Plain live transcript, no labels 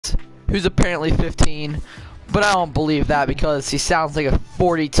who's apparently 15, but I don't believe that because he sounds like a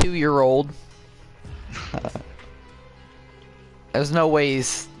 42-year-old. There's no way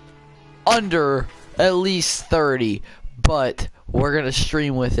he's under at least 30, but we're gonna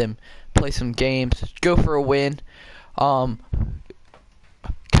stream with him, play some games, go for a win.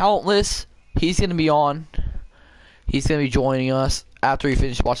 Countless, he's gonna be on. He's gonna be joining us after we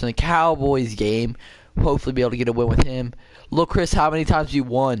finish watching the Cowboys game. Hopefully, be able to get a win with him. Look, Chris, how many times you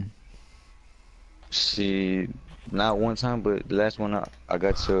won? See, not one time, but the last one I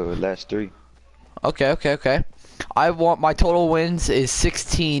got to last 3. Okay. I want my total wins is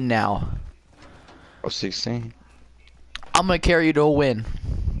 16 now. Oh, 16. I'm gonna carry you to a win.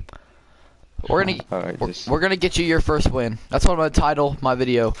 We're gonna get you your first win. That's what I'm gonna title my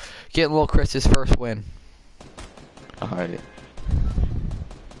video. Getting Lil Chris's first win. Alright.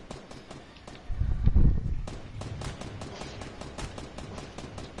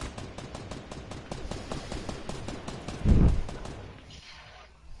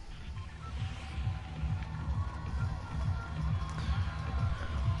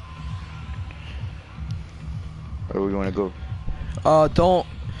 Where we wanna go? Don't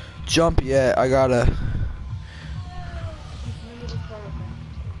jump yet. I gotta.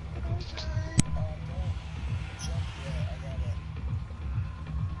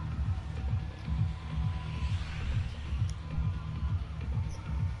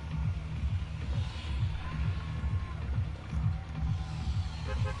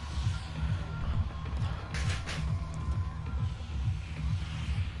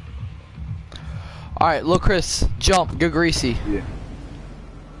 Alright, look, Chris, jump, go greasy. Yeah.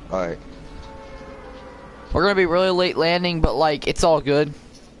 Alright. We're gonna be really late landing, but like, it's all good.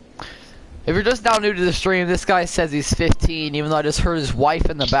 If you're just now new to the stream, this guy says he's 15, even though I just heard his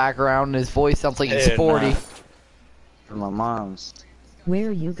wife in the background and his voice sounds like he's 40. Nah. From my mom's. Where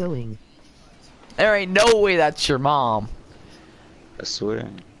are you going? There ain't no way that's your mom. I swear.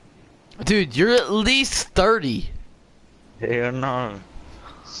 Dude, you're at least 30. Hell no.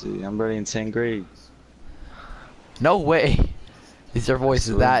 See, I'm already in 10th grade. No way. Is your voice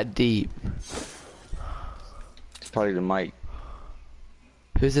that deep? It's probably the mic.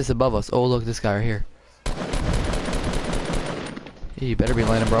 Who's this above us? Oh, look, this guy right here. Yeah, you better be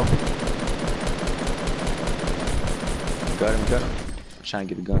landing, bro. Got him. I'm trying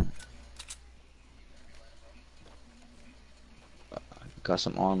to get a gun. Got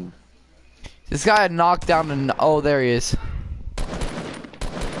some armor. This guy had knocked down and oh, there he is.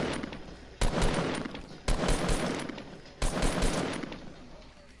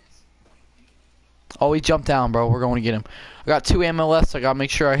 Oh, he jumped down, bro. We're going to get him. I got 2 ammo left, so I gotta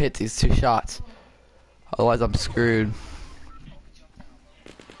make sure I hit these 2 shots. Otherwise, I'm screwed.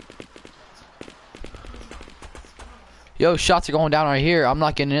 Yo, shots are going down right here. I'm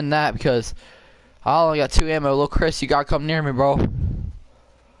not getting in that because I only got 2 ammo. Little Chris, you gotta come near me, bro.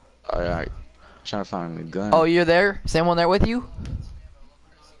 Alright. Trying to find a gun. Oh, you're there? Is anyone there with you?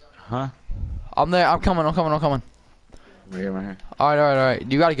 Huh? I'm there. I'm coming. Right here.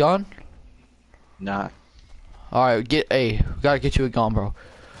 Alright. You got a gun? Nah. Alright, we gotta get you a gun, bro.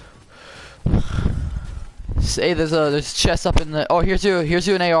 Hey, there's chests up in the. Oh, here's you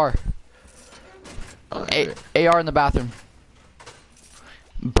an AR. AR in the bathroom.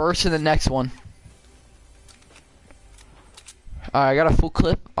 Burst in the next one. Alright, I got a full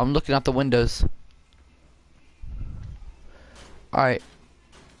clip. I'm looking out the windows. Alright.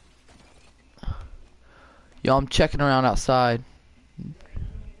 Yo, I'm checking around outside.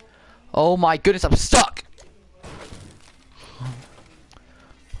 Oh my goodness, I'm stuck!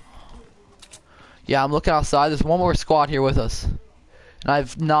 Yeah, I'm looking outside. There's one more squad here with us. And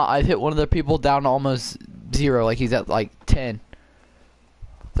I've hit one of the people down to almost 0, like he's at like 10.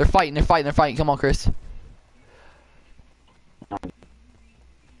 They're fighting. Come on, Chris.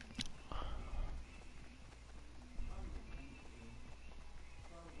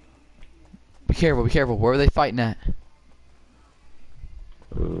 Be careful. Where are they fighting at?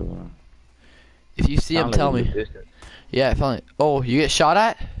 If you see him, tell me. Yeah, finally. Oh, you get shot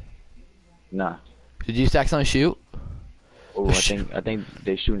at? Nah. Did you accidentally shoot? Oh, I think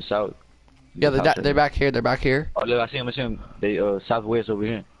they shooting south. Yeah, they're back here. Oh, look, I see him. They southwest over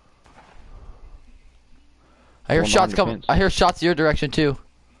here. I hear shots coming. I hear shots your direction too.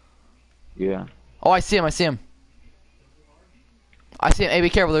 Yeah. Oh, I see him. I see him. Hey, be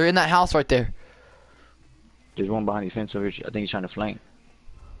careful. They're in that house right there. There's one behind the fence over here. I think he's trying to flank.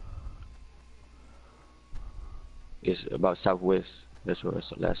 It's about southwest. That's where it's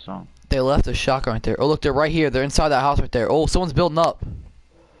the last song. They left a shotgun right there. Oh, look, they're right here. They're inside that house right there. Oh, someone's building up.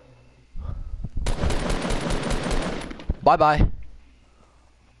 Bye-bye.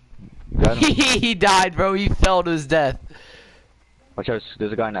 got him. He died, bro. He fell to his death. Watch out,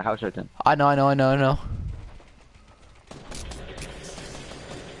 there's a guy in that house right there. I know.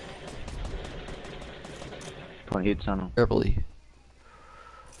 Putting hits on him. Verbally.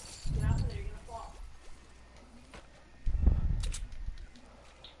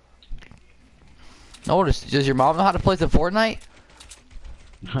 No, does your mom know how to play some Fortnite?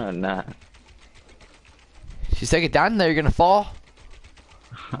 Nah. She's take it down there, you're gonna fall.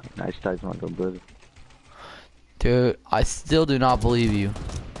 Nice touch, my little brother. Dude, I still do not believe you.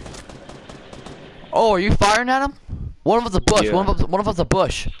 Oh, are you firing at him? One of us a bush. Yeah. One of us a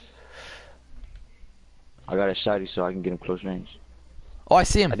bush. I got a shotty so I can get him close range. Oh, I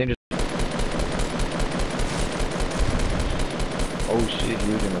see him. I think there's... Oh shit,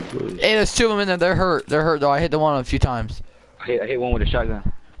 he was in the bush. Hey, there's two of them in there. They're hurt. They're hurt though. I hit the one a few times. I hit one with a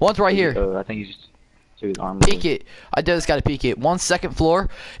shotgun. One's right here. I think he's just took his arm. Peek it. I just gotta peek it. One second floor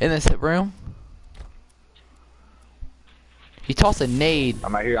in this room. He tossed a nade.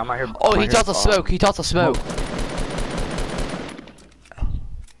 I'm out here. Oh, he tossed a smoke. He tossed a smoke.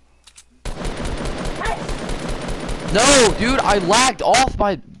 No, dude, I lagged off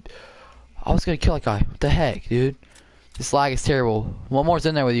my... I was gonna kill that guy. What the heck, dude? This lag is terrible. One more's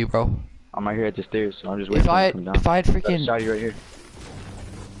in there with you, bro. I'm right here at the stairs, so I'm just waiting for him to come down. If I had freaking... Got a shotty right here.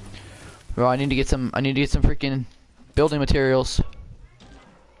 Bro, I need to get some freaking building materials.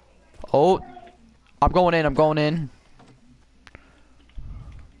 Oh, I'm going in.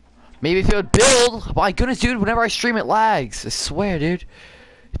 Maybe if it would build. My goodness, dude, whenever I stream it lags. I swear, dude.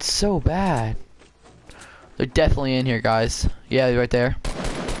 It's so bad. They're definitely in here, guys. Yeah, they're right there.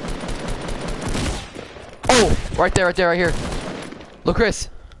 Oh, right here. Look, Chris.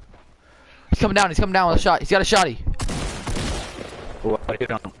 He's coming down with a shot. He's got a shotty. Oh, I hit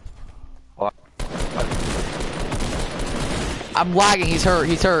on him. Oh, I'm lagging. He's hurt.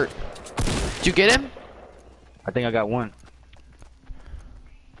 Did you get him? I think I got one.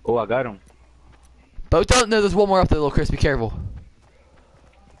 Oh, I got him. Both don't know there's one more up there, little Chris. Be careful.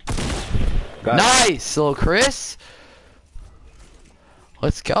 Got Nice, little Chris.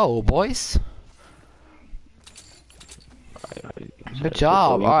 Let's go, boys. Good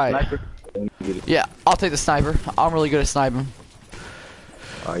job. Alright. Yeah, I'll take the sniper. I'm really good at sniping.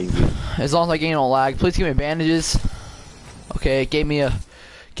 As long as my game don't lag. Please give me bandages. Okay, it gave me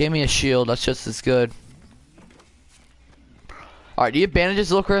a shield. That's just as good. Alright, do you have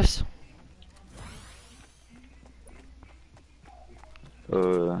bandages, little Chris?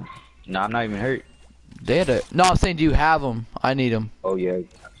 No, I'm not even hurt. They had a... No, I'm saying, do you have them? I need them. Oh, yeah,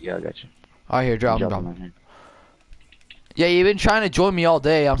 I got you. Alright, here, drop Drop them. him. Yeah, you've been trying to join me all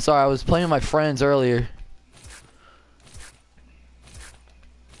day. I'm sorry, I was playing with my friends earlier.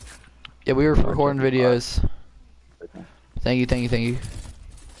 Yeah, we were recording videos. Thank you. Do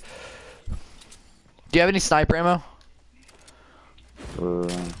you have any sniper ammo?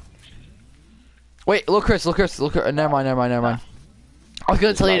 Wait, look, Chris. Never mind. I was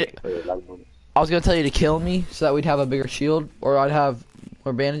gonna tell you to kill me so that we'd have a bigger shield, or I'd have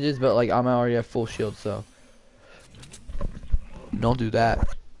more bandages. But like, I'm already at full shield, so don't do that.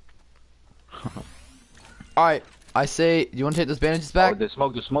 All right, I say, do you want to take those bandages back? Oh,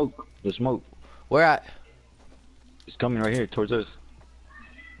 the smoke. Where at? It's coming right here towards us.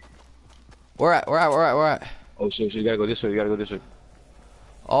 Where at? Oh shit, you gotta go this way.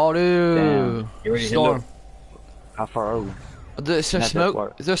 Oh, dude. Damn. You ready to Storm. How far are we? Is there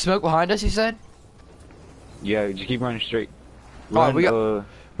smoke? Is there smoke behind us? You said. Yeah, just keep running straight. Alright, we gotta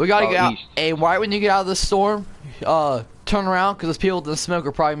get out. East. Hey, right when you get out of the storm, turn around, because those people with the smoke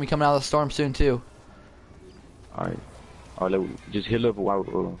are probably gonna be coming out of the storm soon too. Alright, just heal up while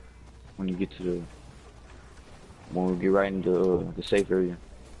when you get to when we get right into the safe area.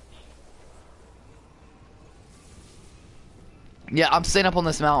 Yeah, I'm staying up on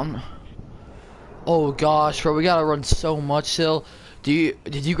this mountain. Oh gosh, bro, we gotta run so much still. Did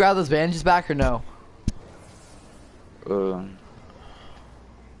you grab those bandages back or no?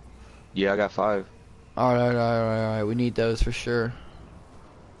 Yeah, I got 5. Alright, we need those for sure.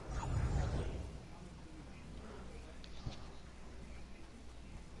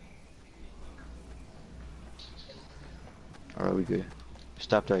 Alright, we good.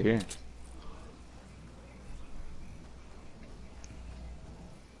 Stop right here.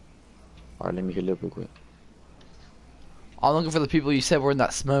 Alright, let me heal up real quick. I'm looking for the people you said were in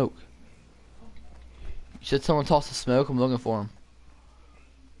that smoke. You said someone tossed the smoke, I'm looking for them.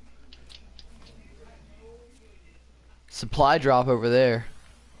 Supply drop over there.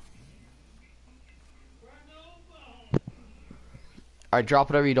 Alright, drop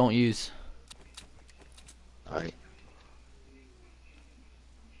whatever you don't use. Alright.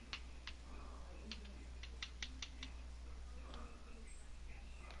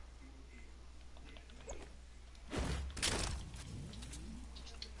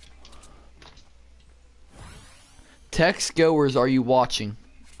 text goers are you watching?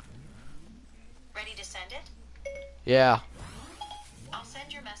 Ready to send it? Yeah. I'll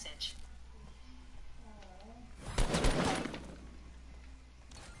send your message.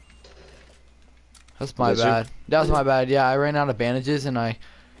 That's my bad. That was my bad. Yeah, I ran out of bandages and I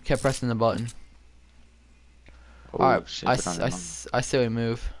kept pressing the button. Oh, Alright, shit, I say we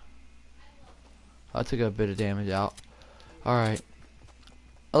move. I took a bit of damage out. Alright.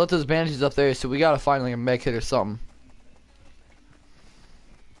 I left those bandages up there, so we gotta find like a med kit or something.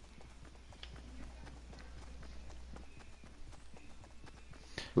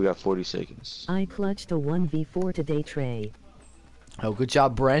 We got 40 seconds. I clutched a 1v4 today, Trey. Oh, good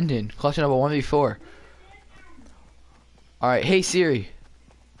job, Brendan. Clutching up a 1v4. Alright, hey Siri.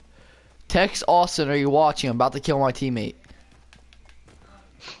 Text Austin, are you watching? I'm about to kill my teammate.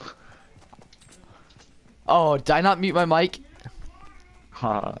 Oh, did I not mute my mic?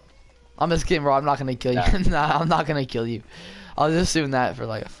 I'm just kidding, bro. I'm not gonna kill you. Nah, I'm not gonna kill you. I was just doing that for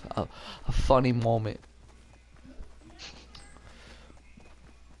like a funny moment.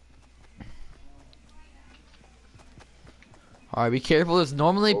 Alright, be careful. There's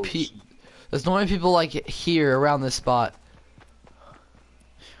normally people like here around this spot.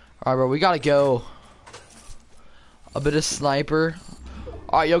 Alright, bro, we gotta go. A bit of sniper.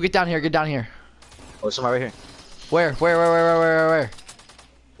 Alright, yo, get down here, get down here. Oh, somebody right here. Where?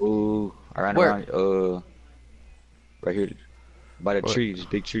 Ooh, I ran around, right here. By the tree, this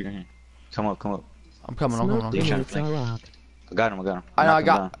big tree right here. Come up. I'm coming. Smoke grenades are up. I got him. I know, I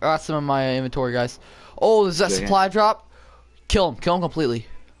got some in my inventory, guys. Oh, there's that supply drop. Kill him completely.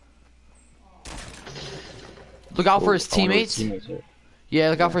 Look out for his teammates. Yeah,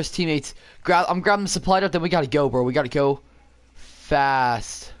 look out for his teammates. I'm grabbing the supply drop, then we gotta go, bro. We gotta go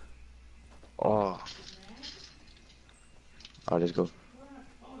fast. Oh. Alright, let's go.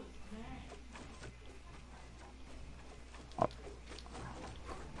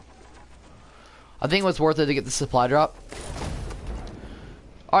 I think it was worth it to get the supply drop.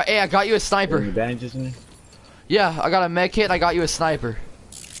 Alright, hey, I got you a sniper. Any bandages in there? Yeah, I got a med kit and I got you a sniper.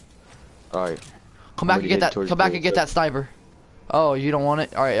 Alright. Come back and get that sniper. Oh, you don't want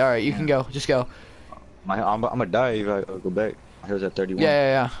it? Alright, you can go. Just go. I'm gonna die if I go back. My health's at 31.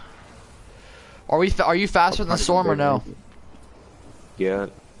 Yeah. Are you faster than the storm or no? Yeah,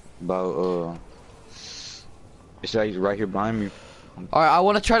 about it's like right here behind me. Alright, I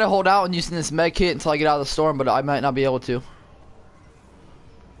want to try to hold out and using this med kit until I get out of the storm, but I might not be able to.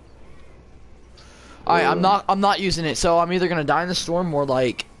 Alright, I'm not using it, so I'm either gonna die in the storm or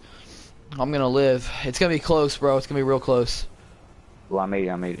like I'm gonna live. It's gonna be close, bro. It's gonna be real close. Well, I made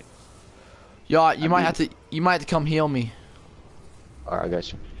it. Yeah, you might have to come heal me. Alright, I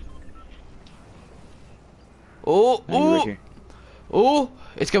got you. Oh,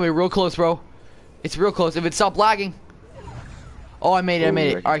 it's gonna be real close, bro. It's real close. If it stopped lagging. Oh, I made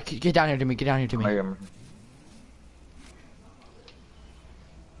it. Alright, get down here to me.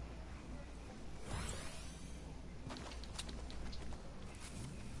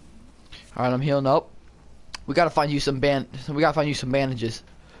 Alright, I'm healing up. We gotta find you some bandages.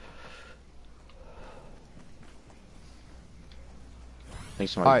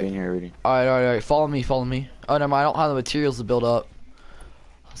 Thanks so much being here already. Alright. Follow me. Oh, never mind. I don't have the materials to build up.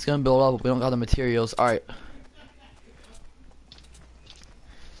 It's gonna build up, but we don't got the materials. Alright.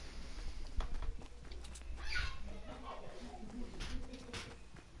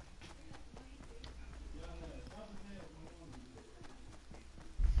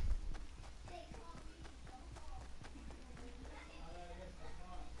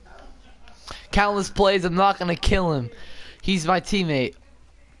 Countless plays, I'm not gonna kill him. He's my teammate.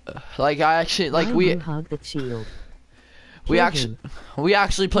 Like I actually hug the shield. we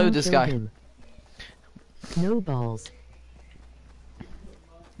actually play with this guy. No balls.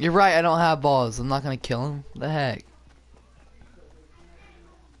 You're right, I don't have balls. I'm not gonna kill him. What the heck?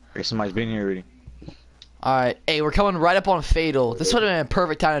 Hey, somebody's been here already. Alright, hey, we're coming right up on Fatal. This would have been a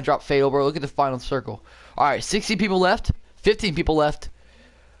perfect time to drop Fatal, bro. Look at the final circle. Alright, 60 people left. 15 people left.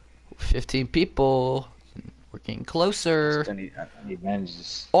 15 people. We're getting closer. I need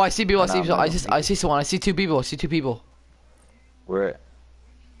bandages. Oh, I see people. I see someone. I see two people. Where at?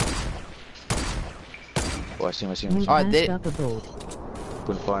 Oh, I see him. Alright, they...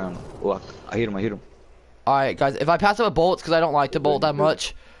 Couldn't fire him. Oh, I hit him. Alright, guys. If I pass up a bolt, it's because I don't like to bolt that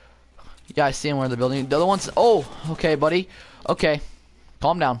much. Yeah, I see him. We're in the building. The other one's... Oh, okay, buddy. Okay.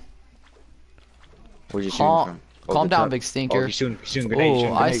 Calm down. Where'd you shooting from? Calm down, big stinker. Oh, he's shooting grenades.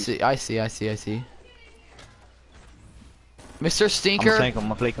 Oh, I see. Mr. Stinker. I'm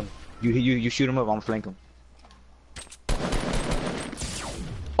gonna flank him. You shoot him up, I'm gonna flank him.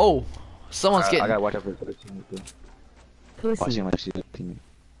 Oh, someone's getting... I gotta watch out for the team. Oh, I see Pussy. him. I see him.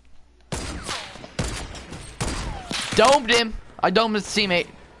 Domed him. I domed his teammate.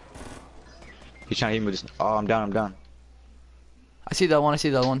 He's trying to hit me with this. Oh, I'm down. I'm down. I see that one. I see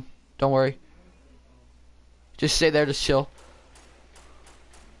that one. Don't worry. Just stay there. Just chill.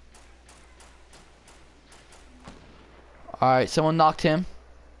 Alright, someone knocked him.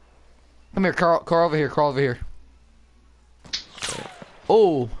 Come here, Carl over here, Carl over here.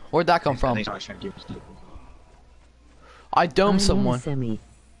 Oh, where'd that come I from? think someone's trying to give me. I I'm domed on someone. Semi.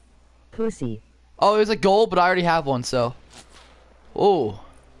 Pussy. Oh, it was a goal, but I already have one, so. Oh.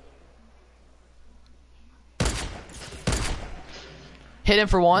 Hit him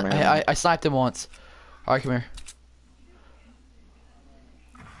for one. Man. I sniped him once. Alright, come here.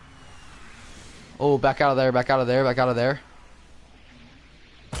 Oh, back out of there, back out of there, back out of there.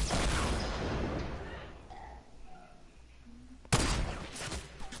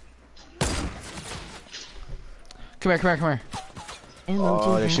 Come here, come here, come here.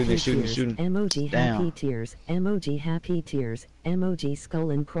 Emoji they're shooting, happy they're tears. shooting. Emoji Damn. happy tears. Emoji happy tears. Emoji skull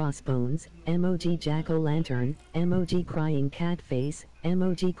and crossbones. Emoji jack-o'-lantern. Emoji crying cat face.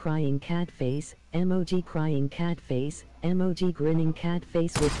 Emoji crying cat face. Emoji crying cat face. Emoji grinning cat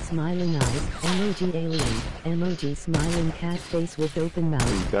face with smiling eyes. Emoji alien. Emoji smiling cat face with open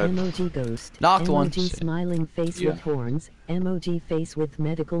mouth. God. Emoji ghost. Knocked Emoji one. smiling face Yeah. with horns. Emoji face with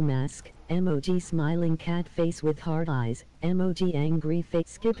medical mask. Emoji smiling cat face with hard eyes. Emoji angry face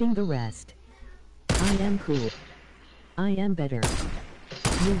skipping the rest. I am cool. I am better.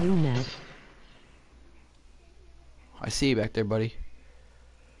 You mad. I see you back there, buddy.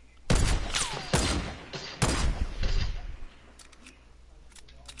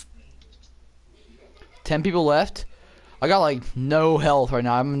 Ten people left. I got like no health right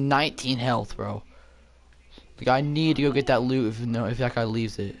now. I'm 19 health, bro. Like I need to go get that loot if that guy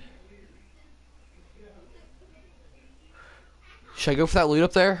leaves it. Should I go for that loot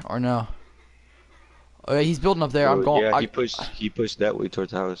up there or no? Oh yeah, he's building up there. I'm going. Yeah, he pushed that way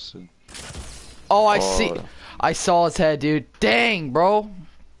towards the house. So. Oh, I see. I saw his head, dude. Dang, bro.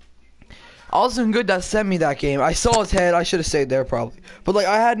 I was doing good that sent me that game. I saw his head. I should have stayed there probably. But like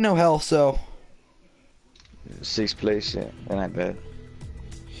I had no health, so. 6th place, yeah, that ain't bad.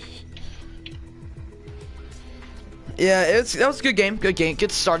 Yeah, that was a good game. Good game.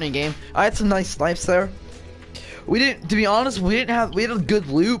 Good starting game. I had some nice snipes there. We didn't, to be honest, we had a good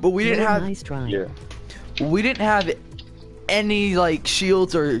loot, but we didn't have. Nice try. Yeah. We didn't have any like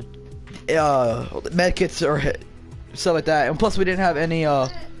shields or medkits or stuff like that, and plus we didn't have any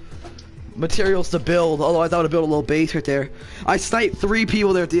materials to build. Otherwise, I would have built a little base right there. I sniped 3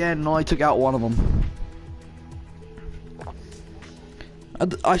 people there at the end, and only took out one of them.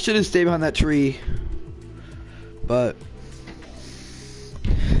 I should have stayed behind that tree, but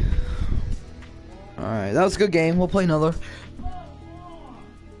all right, that was a good game. We'll play another.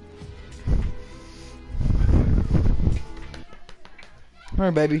 Come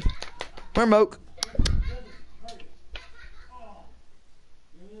here, baby. Come here, Moke.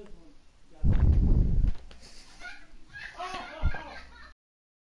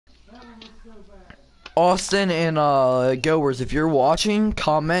 Austin and Goers, if you're watching,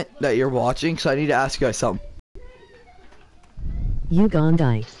 comment that you're watching, because I need to ask you guys something. You gon'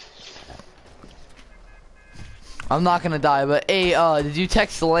 die. I'm not gonna die, but hey, did you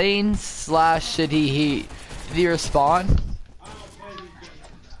text Lane / did he respond?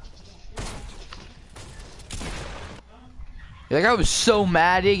 That guy was so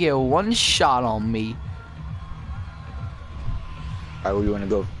mad he get one shot on me. Alright, where you wanna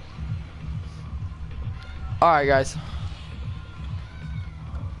go? Alright, guys.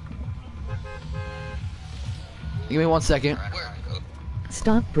 Give me 1 second.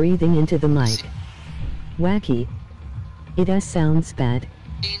 Stop breathing into the mic. Wacky. It sounds bad.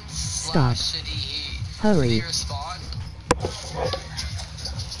 Stop. Hurry.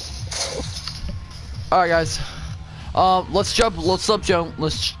 Alright, guys. Let's jump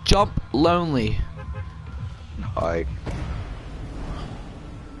lonely. Alright.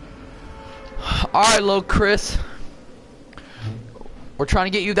 Alright, little Chris. We're trying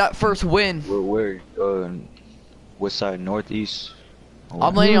to get you that first win. Where? West side, northeast?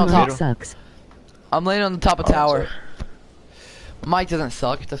 I'm laying on top. Mic sucks. I'm laying on the top of Oh, tower. sorry. Mic doesn't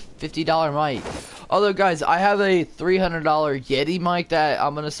suck. It's a $50 mic. Although, guys, I have a $300 Yeti mic that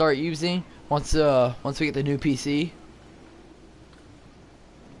I'm gonna start using once we get the new PC.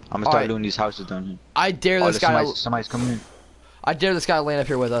 I'm gonna start Alright. doing these houses down here. I dare Oh, this guy. somebody's coming in. I dare this guy to land up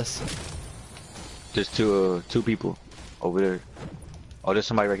here with us. There's two people over there. Oh, there's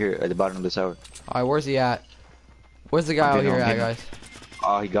somebody right here at the bottom of the tower. Alright, where's he at? Where's the guy I'm out here getting at, him. guys?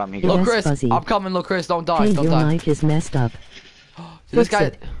 Oh, he got me. Lil Yes, Chris, Fuzzy. I'm coming, Lil Chris. Don't die. Hey, Don't your die. mic is messed up. This Fix guy,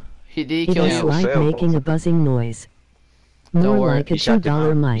 it. did he It kill is Yeah, you? well, like fail. making a buzzing noise. Don't More worry. like a He shot the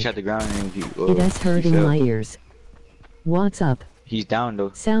 $2 ground. He mic. shot the ground and It is he hurting fell. my ears. What's up? He's down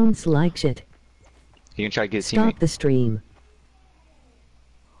though. Sounds like shit. He can try to get his Stop teammate. the stream.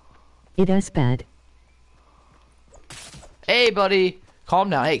 It is bad. Hey, buddy. Calm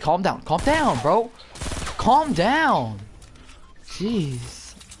down. Hey, calm down. Calm down, bro. Calm down.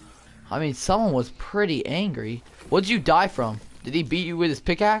 Jeez. I mean, someone was pretty angry. What'd you die from? Did he beat you with his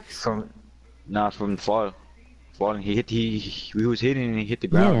pickaxe? From falling. He was hitting and he hit the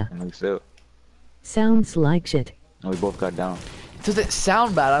ground Yeah. and he fell. Sounds like shit. And we both got down. Does it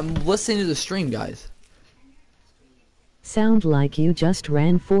sound bad? I'm listening to the stream, guys. Sound like you just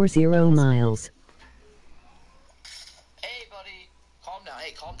ran 40 miles. Hey, buddy. Calm down.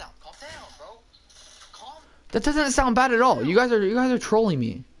 Hey, calm down. Calm down, bro. Calm. That doesn't sound bad at all. You guys are trolling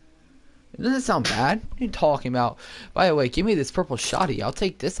me. It doesn't sound bad. What are you talking about? By the way, give me this purple shotty. I'll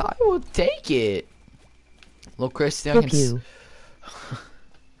take this. I will take it. Little Chris, I Fuck can you.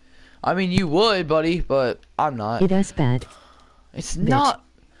 I mean, you would, buddy, but I'm not. It is bad. It's not.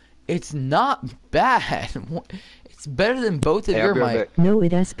 It's not bad. It's better than both of Hey, your I'll be right mic. back. No,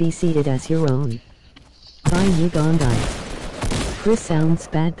 it is BC, it is your own. Bye, you gone die. Chris sounds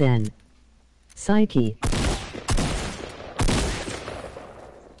bad then. Psyche.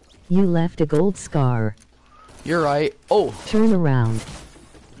 You left a gold scar. You're right. Oh, Turn around.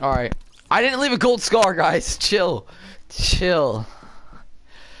 all right. I didn't leave a gold scar, guys. Chill, chill.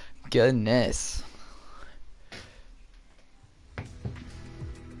 Goodness.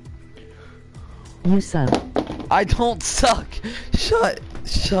 You suck. I don't suck.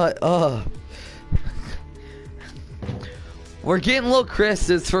 Shut up. We're getting Lil Chris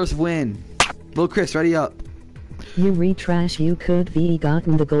his first win. Lil Chris, ready up. You retrash, you could be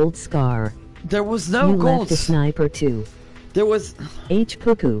gotten the gold scar. There was no you gold. left a sniper too. There was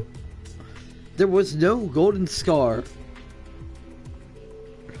Puku. no golden scar.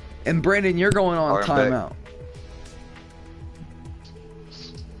 And Brandon, you're going on Alright, I'm back. timeout.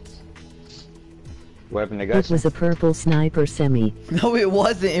 What happened to It guys? was a purple sniper semi. No, it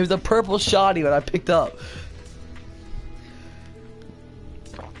wasn't. It was a purple shoddy that I picked up.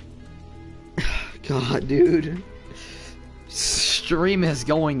 God, dude. Stream is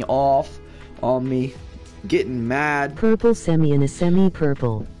going off on me. Getting mad. Purple semi and a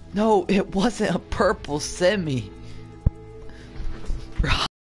semi-purple. No, it wasn't a purple semi.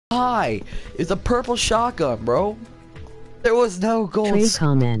 Hi. It's a purple shotgun, bro. There was no gold. Trade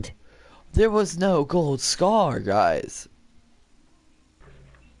comment. There was no gold scar, guys.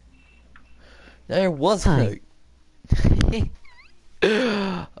 There wasn't.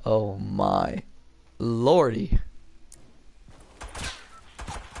 Oh my lordy.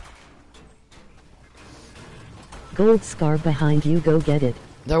 Gold scar behind you, go get it.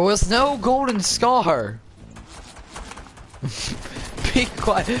 There was no golden scar. Be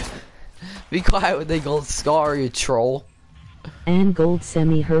quiet. Be quiet with the gold scar, you troll. And gold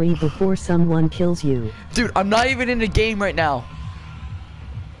semi, hurry before someone kills you. Dude, I'm not even in the game right now.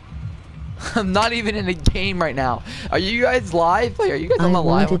 I'm not even in the game right now. Are you guys live? Like, are you guys I on the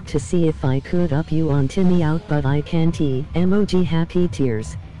live? wanted to see if I could up you on Timmy out, but I can't. Emoji happy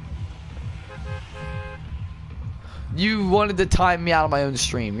tears. You wanted to time me out of my own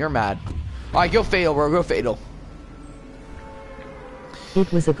stream. You're mad. Alright, go fatal, bro. Go fatal.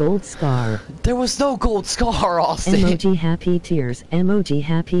 It was a gold scar. There was no gold scar, Austin. Emoji happy tears. Emoji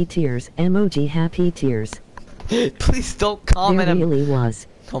happy tears. Emoji happy tears. Please don't comment. There really was.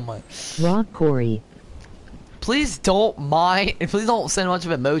 Oh my. Rock Corey. Please don't mind. Please don't send a bunch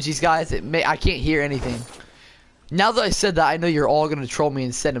of emojis, guys. I can't hear anything. Now that I said that, I know you're all gonna troll me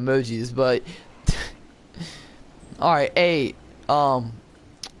and send emojis, but. Alright, hey,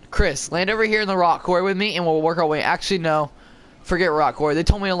 Chris, land over here in the rock quarry with me and we'll work our way. Actually, no. Forget rock quarry. They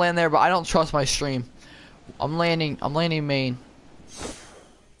told me to land there, but I don't trust my stream. I'm landing main.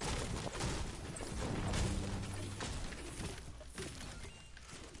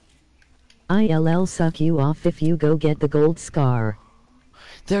 ILL suck you off if you go get the gold scar.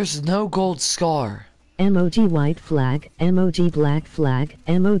 There's no gold scar. Emoji white flag, emoji black flag,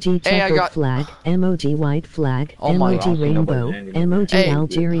 emoji Hey, I checkered got- flag, emoji white flag, Oh my emoji God. rainbow, emoji Hey,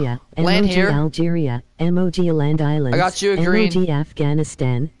 Algeria, land emoji here. Algeria, emoji land islands, I got you a green. emoji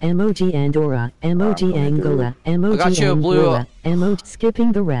Afghanistan, emoji Andorra, emoji Angola, emoji got you a blue- Anguilla, emoji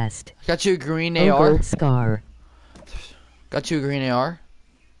skipping the rest. Got you a green Oh, AR. gold scar. Got you a green AR.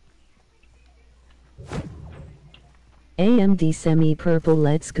 AMD semi-purple,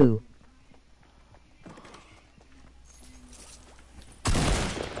 let's go.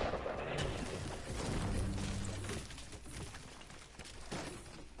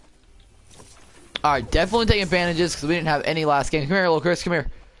 All right, definitely take advantages because we didn't have any last game. Come here, little Chris. Come here.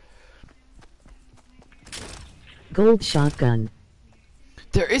 Gold shotgun.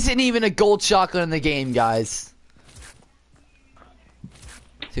 There isn't even a gold shotgun in the game, guys.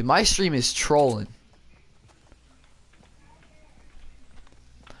 Dude, my stream is trolling.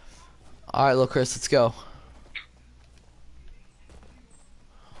 All right, little Chris, let's go.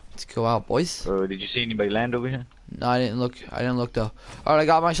 Let's go out, boys. Did you see anybody land over here? No, I didn't look. I didn't look though. All right, I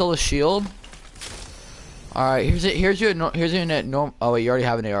got myself a shield. All right, here's your net norm. Oh wait, you already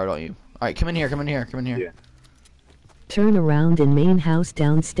have an AR, don't you? All right, come in here. Come in here. Come in here. Yeah. Turn around in main house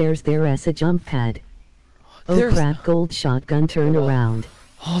downstairs. There's a jump pad. Oh There's- crap! Gold shotgun. Turn around.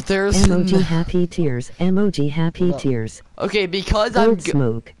 Oh, there's. Emoji happy tears. Emoji happy tears. Okay, because Gold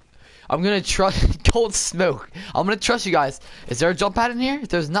smoke. I'm gonna trust gold smoke. I'm gonna trust you guys. Is there a jump pad in here? If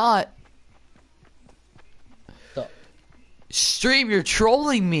there's not, Stop. stream, you're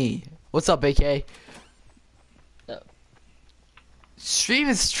trolling me. What's up, AK? Stop. Stream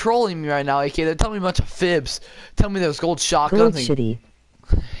is trolling me right now, AK. They're telling me a bunch of fibs. Tell me there's gold Gold shotguns. shitty.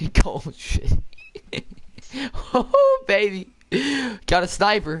 Gold shit. Oh, baby. Got a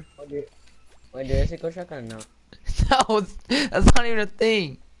sniper. Wait, did I say go shotgun? No. No, that's not even a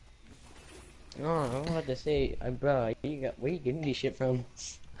thing. No, I'm about to say, bro, where you getting this shit from?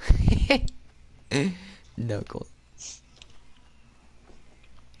 No gold.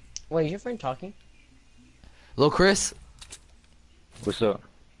 Wait, is your friend talking? Little Chris, What's up?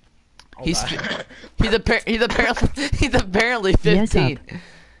 Oh, he's God. he's apparently Yes, 15.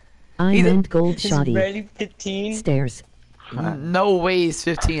 I Either- meant gold He's shoddy. barely 15. Stairs. No way he's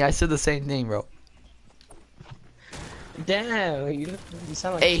 15. I said the same thing, bro. Damn, you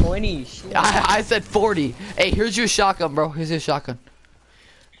sound like Hey. 20. Shit. I said 40. Hey, here's your shotgun, bro. Here's your shotgun.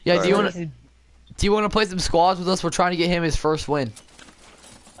 Yeah, do you want to play some squads with us? We're trying to get him his first win.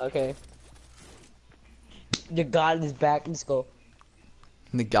 Okay. The god is back. Let's go.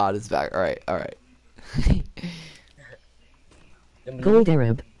 The god is back. All right, all right. Gold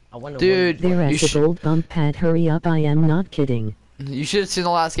Arab. I wanna Dude, win. you, There's a gold bump pad. Hurry up! I am not kidding. you should have seen the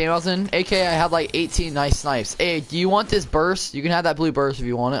last game I was in. AK, I had like 18 nice snipes. Hey, do you want this burst? You can have that blue burst if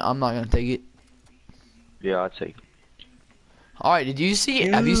you want it. I'm not gonna take it. Yeah, I'll take it. All right, did you see?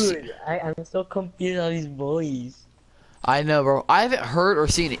 Have you seen? Dude, I'm so confused on these boys. I know, bro. I haven't heard or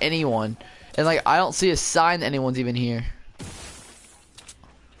seen anyone, and like I don't see a sign that anyone's even here.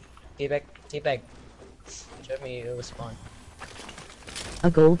 Take back. Show me it was fun.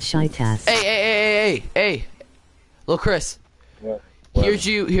 A gold shy task. Hey, little Chris. What? Here's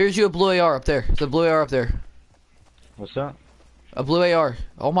you a blue AR up there. There's a blue AR up there. What's up? A blue AR.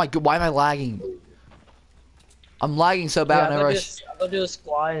 Oh my god, why am I lagging? I'm lagging so bad Yeah, whenever I'll go do a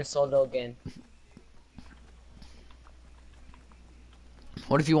squad and solo again.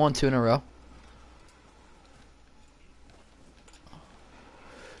 What if you won 2 in a row?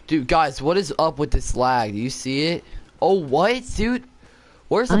 Dude, guys, what is up with this lag? Do you see it? Oh, what, dude?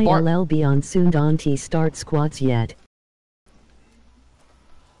 Where's the bar? ILLB on soon. Don't start squats yet.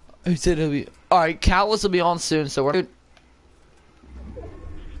 Who said it'll be? All right, Countless will be on soon, so we're.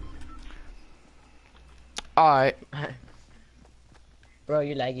 All right, Bro,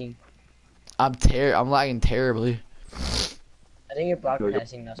 you're lagging. I'm lagging terribly. I think you're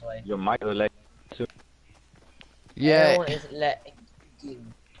broadcasting, that's why. Your mic is like Yeah, Everyone is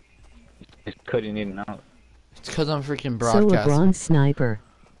lagging. it's cutting in and out. it's because I'm freaking So a broadcasting. bronze sniper.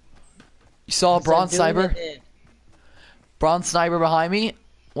 You saw a bronze Stop doing sniper? it. Bronze sniper behind me.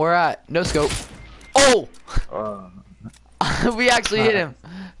 Where at? No scope. Oh! Uh, We actually hit him.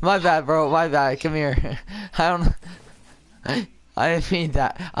 My bad, bro. My bad. Come here. I don't. I didn't mean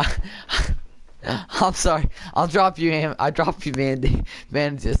that. I'm sorry. I'll drop you, I drop you, man.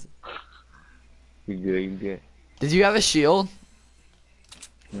 Man, just. you good? You good? Did you have a shield?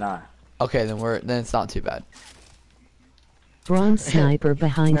 Nah. Okay, then it's not too bad. Bronze sniper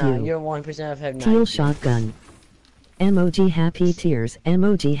behind Nah, you. you're 1% of have Teal 9. shotgun. Emoji happy tears.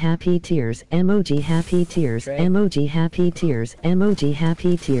 Emoji happy tears. Emoji happy tears. Right. Emoji happy tears. Emoji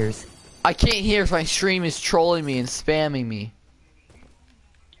happy tears. I can't hear if my stream is trolling me and spamming me.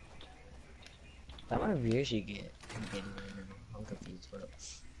 How many views you get? I'm confused, bro.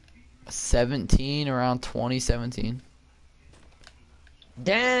 17, around 2017.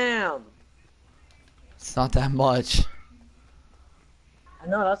 Damn! It's not that much. I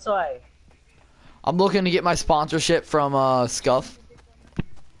know, that's why. I'm looking to get my sponsorship from Scuff.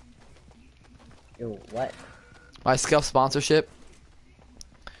 Yo, what? My Scuff sponsorship.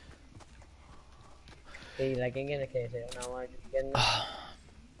 Hey, like again, okay, so now I'm getting.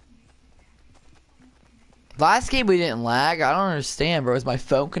 Last game we didn't lag. I don't understand, bro. Is my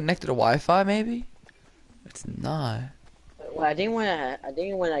phone connected to Wi-Fi maybe? It's not. Well, I think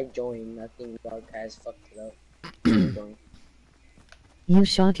when I joined, I think broadcast fucked it up. Join. You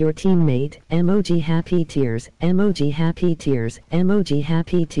shot your teammate. Emoji happy tears. Emoji happy tears. Emoji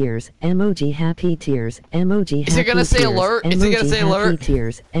happy tears. Emoji happy tears. Emoji happy tears. Is it gonna say alert? Is it gonna say alert?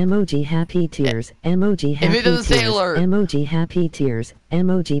 Tears. Emoji happy tears. Emoji happy If it doesn't say tears. alert. Emoji happy tears.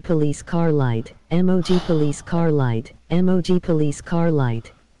 Emoji police car light. Emoji police car light. Emoji police car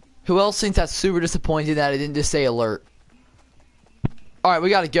light. Who else thinks that's super disappointing that it didn't just say alert? All right, we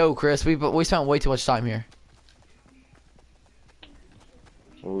gotta go, Chris. We spent way too much time here.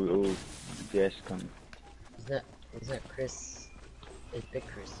 Oh, yes, coming. Is that Chris? It's Big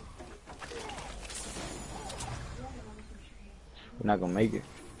Chris. We're not gonna make it.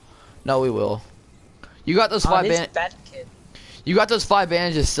 No, we will. You got those five. This fat kid. You got those 5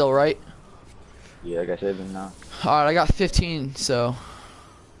 bandages still, right? Yeah, like I said, now. All right, I got 15. So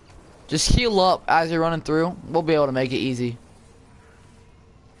just heal up as you're running through. We'll be able to make it easy.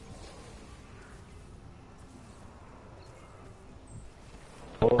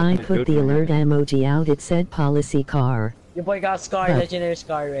 I put the alert emoji out. It said policy car. Your boy got Scar, Huh. legendary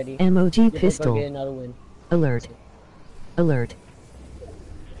Scar ready. Emoji Your boy gonna pistol. get another win. Alert. Alert.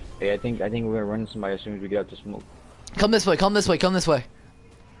 Hey, I think we're gonna run somebody as soon as we get out the smoke. Come this way. Come this way. Come this way.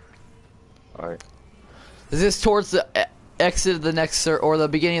 All right. Is this towards the exit of the next or the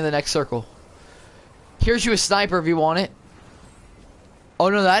beginning of the next circle? Here's you a sniper if you want it. Oh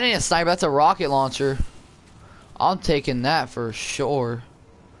no, that ain't a sniper. That's a rocket launcher. I'm taking that for sure.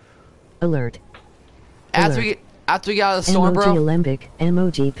 Alert. After Alert. we get out of the storm, Emoji bro. alembic,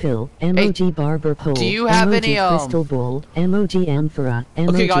 emoji pill, emoji barber pole, do you have emoji any, crystal ball, emoji amphora, emoji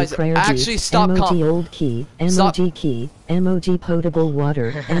Okay, guys, prayer actually juice, stop emoji old key, Stop. emoji key, emoji potable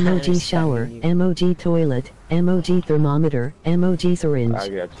water, emoji shower, emoji toilet, emoji thermometer, emoji syringe. I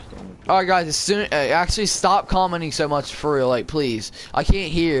got you. All right, guys. As soon actually stop commenting so much for real, like please. I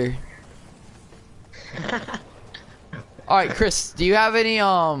can't hear. All right, Chris. Do you have any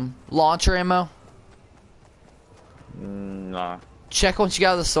launcher ammo? Nah, Check once you get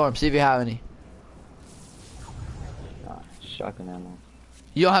out of the storm. See if you have any. shotgun ammo.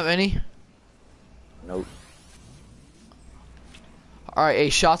 You don't have any? Nope. All right, 8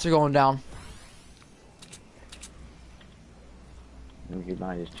 shots are going down. Let me get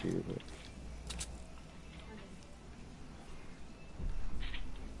behind this tree. But...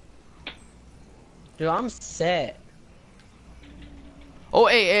 Dude, I'm set. Oh,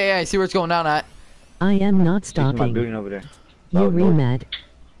 hey, see where it's going down at. I am not See my stopping. building over there. You north. remad.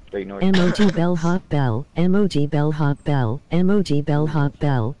 Straight north. Emoji bellhop bell, emoji bellhop bell, emoji bellhop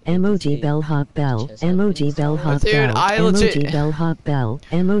bell, emoji bellhop bell, emoji bellhop Dude, bell, I legit- emoji bellhop bell,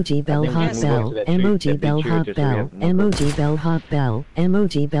 emoji bellhop we bell, go to that tree, emoji that big tree bellhop just so we bell, have more emoji bellhop bell,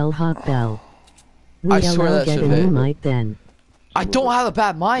 emoji bellhop bell. We I swear allow that get a should've new hit. mic then. I don't have a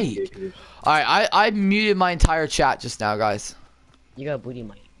bad mic. All right, I muted my entire chat just now, guys. You got a booty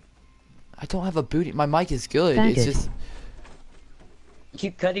mic. I don't have a booty. My mic is good. Faggot. It's just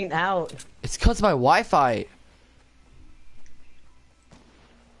Keep cutting out. it's cause of my Wi-Fi.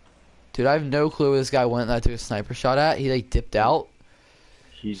 Dude, I have no clue where this guy went that I took a sniper shot at. He like dipped out.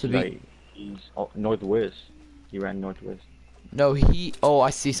 He's So he's northwest. He ran northwest. No, he. Oh, I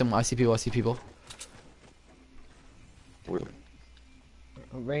see some. I see people. I see people. Where?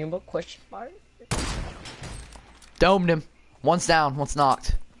 A rainbow question mark? Domed him. One's down. One's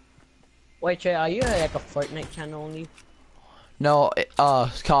knocked. Wait, Trey, are you like a FortNite channel only? No,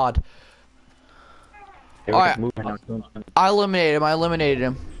 COD. Hey, Alright. moving now, soon. I eliminated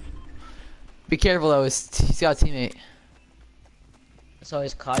him. Be careful though. He's got a teammate. So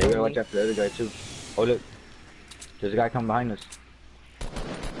it's Hey, COD we gotta only? watch out for the other guy too. Oh look, there's a guy coming behind us.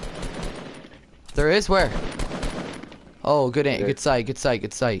 There is where? Oh, good aim. There. Good sight. Good sight.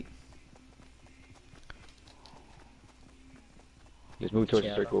 Good sight. Just move towards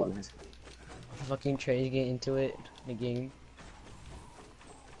Yeah, the circle over here. Fucking Trey's getting into it. The game.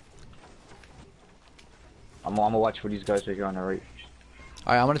 I'm gonna watch for these guys right here on the right.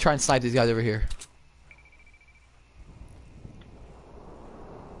 All right, I'm gonna try and snipe these guys over here.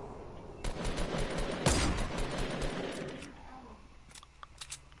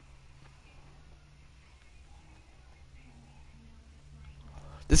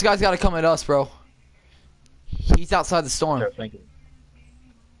 This guy's got to come at us, bro. He's outside the storm. Start flanking.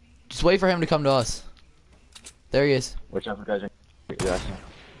 Just wait for him to come to us. There he is. Watch out for guys. Yeah, I see him.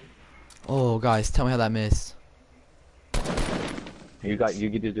 Oh, guys, tell me how that missed. You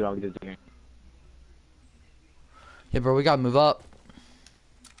get this dude. I'll get this dude. Yeah, bro, we gotta move up.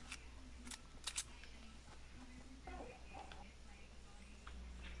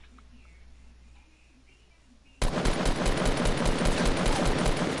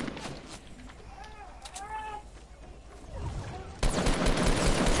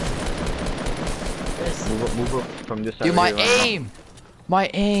 Move up from this side. Dude, my right here, right aim! My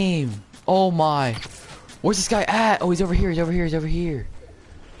aim! Oh my. Where's this guy at? Oh, he's over here, he's over here, he's over here.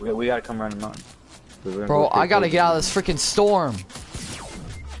 now. We gotta come around the mountain. Bro, I gotta get out of this freaking storm.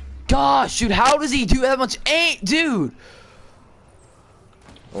 Gosh, dude, how does he do that much aim? Dude!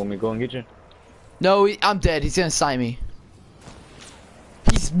 Want me to go and get you? No, I'm dead. He's gonna snipe me.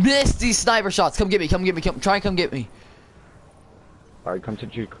 He's missed these sniper shots. Come get me, come get me, try and come get me. Alright, come to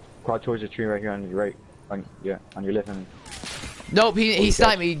the tree. Crawl towards the tree right here on your right. Yeah, on your left hand. Nope, he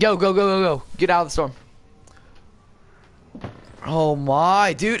sniped me. Go, go, go, go, go. Get out of the storm. Oh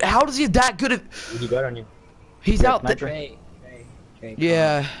my, dude, how does he have that good of... What you got on you? He's out there. Trey,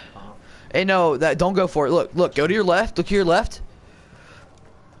 Yeah. Hey, no, don't go for it. Look, go to your left. Look to your left.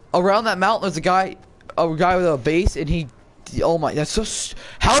 Around that mountain, there's a guy with a base, and he... Oh my, that's so...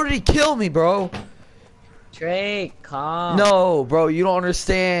 How did he kill me, bro? Trey, calm. No, bro, you don't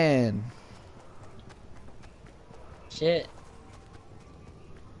understand. Shit.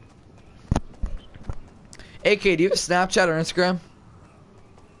 AK, do you have a Snapchat or Instagram?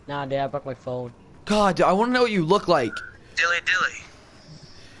 Nah, dude, I broke my phone. God, dude, I want to know what you look like. Dilly.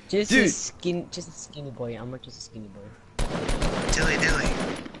 Just Dude. a skinny boy. I'm not just a skinny boy. Dilly.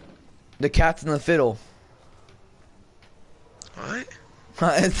 The cat's in the fiddle. What?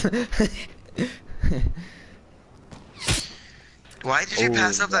 It's- Why did you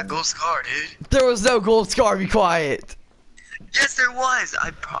pass up that gold scar, dude? There was no gold scar, be quiet. Yes, there was.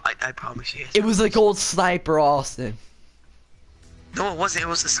 I promise you. It was a gold sniper, Austin. No, it wasn't. It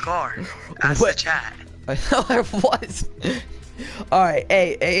was the scar. Ask the What? chat. I know it was. Alright,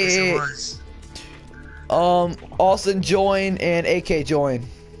 hey, Yes, hey, it hey. was. Austin join and AK join.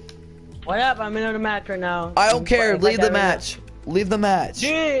 What up? I'm in the match right now. I don't care, If I leave die the right now- match. Leave the match.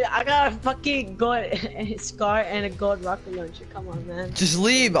 Dude, I got a fucking gold scar and a gold rocket launcher. Come on, man. Just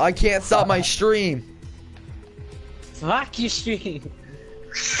leave, I can't stop my stream. Fuck you, stream.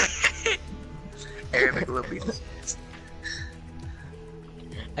 Arabic Lippy.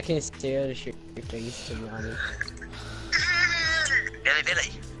 I can't stare at your face, to be honest.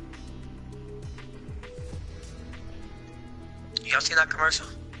 Dilly. Y'all seen that commercial?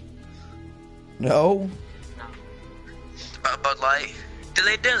 No? Bud Light.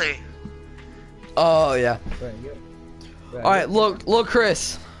 Dilly. Oh, yeah. Right, Alright, look,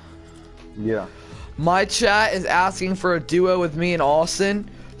 Chris. Yeah. My chat is asking for a duo with me and Austin.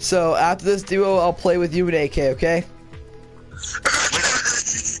 So after this duo, I'll play with you and AK, okay?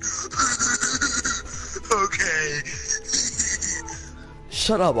 Okay.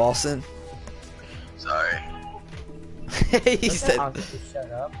 Shut up, Austin. Sorry. He said,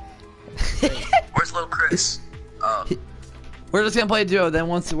 Shut up. Where's little Chris? we're just gonna play a duo, then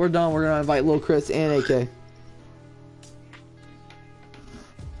once we're done, we're gonna invite Lil Chris and AK.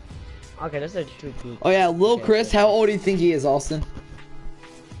 Okay, that's a true group. Oh yeah, Lil Okay, Chris, okay. how old do you think he is, Austin?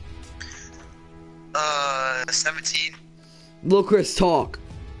 17. Lil Chris, talk.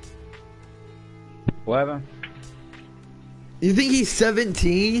 What happened? You think he's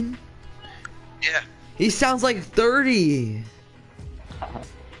 17? Yeah. He sounds like 30.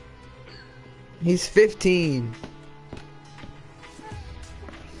 He's 15.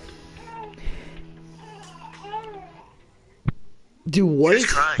 Dude, what He's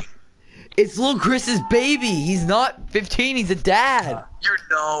is... crying. It's Lil Chris's baby. He's not 15. He's a dad. You're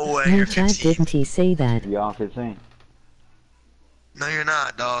no way. No You're chat 15. didn't he say that? Yeah, I'm 15. No, you're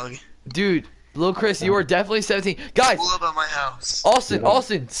not, dog. Dude, Lil Chris, you are definitely 17. Guys, Pull up at my house. Austin,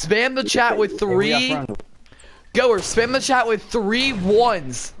 spam the chat with 3... Goers, spam the chat with 3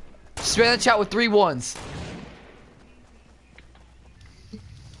 ones. Spam the chat with 3 ones.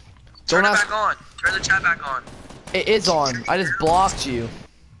 Turn Don't it ask- back on. Turn the chat back on. It is on. I just blocked you.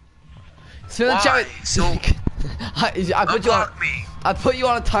 Spam the chat Why? with... So I put you on... unblock me. I put you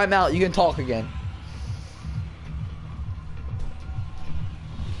on a timeout. You can talk again.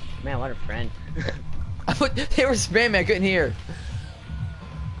 Man, what a friend. They were spamming. I couldn't hear.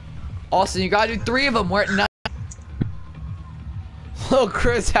 Austin, you gotta do 3 of them. We're at 9. Little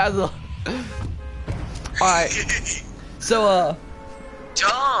Chris has a... Alright. So,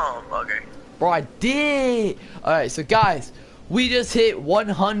 Jump. Okay. bro, I did. Alright, so guys, we just hit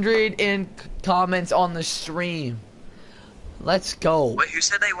 100 in comments on the stream. Let's go. Wait, who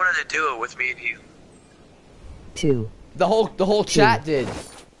said they wanted to do it with me and you? 2. The whole chat did.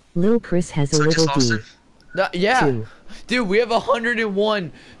 Lil Chris has a So little just D. Austin? Yeah. 2. Dude, we have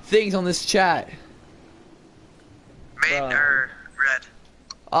 101 things on this chat. Main Bro. or red?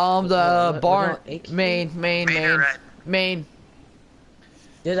 The What barn, about AK? main, Main or red? main.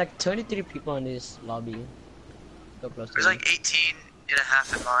 There's like 23 people in this lobby. So close to There's me. like 18 and a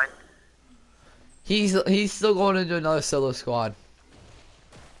half in mine. He's still going into another solo squad.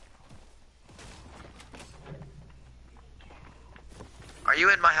 Are you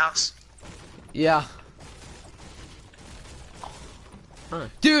in my house? Yeah. Huh.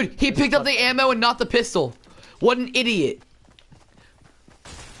 Dude, he picked up the ammo and not the pistol. What an idiot.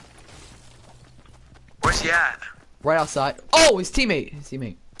 Where's he at? Right outside. Oh, his teammate. His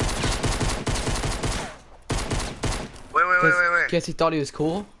teammate. Wait. Guess he thought he was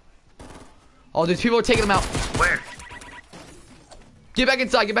cool. Oh, dude, people are taking him out. Where? Get back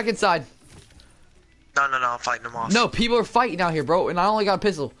inside. Get back inside. No, I'm fighting him off. No, people are fighting out here, bro, and I only got a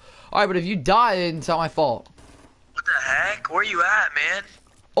pistol. Alright, but if you die, it's not my fault. What the heck? Where you at, man?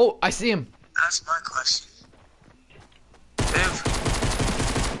 Oh, I see him. That's my question.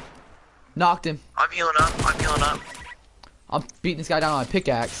 Move. Knocked him. I'm healing up. I'm beating this guy down on my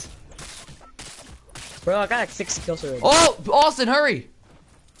pickaxe. Bro, I got like 6 kills already. Oh, Austin, hurry!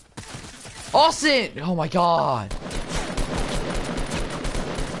 Austin! Oh my god.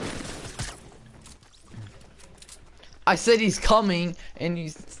 I said he's coming, and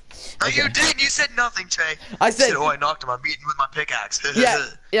he's... No, you didn't. You said nothing, Trey. I You said... oh, I knocked him. I'm beating with my pickaxe.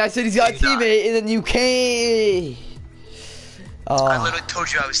 Yeah, I said he's got a You're not. teammate, and then you came... I literally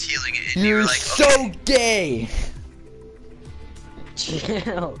told you I was healing it, and you You're were like, so okay. gay!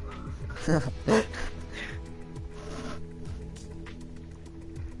 Chill.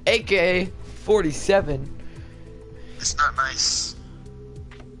 AKA 47. It's not nice.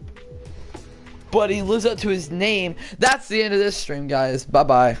 But he lives up to his name. That's the end of this stream, guys.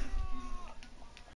 Bye-bye.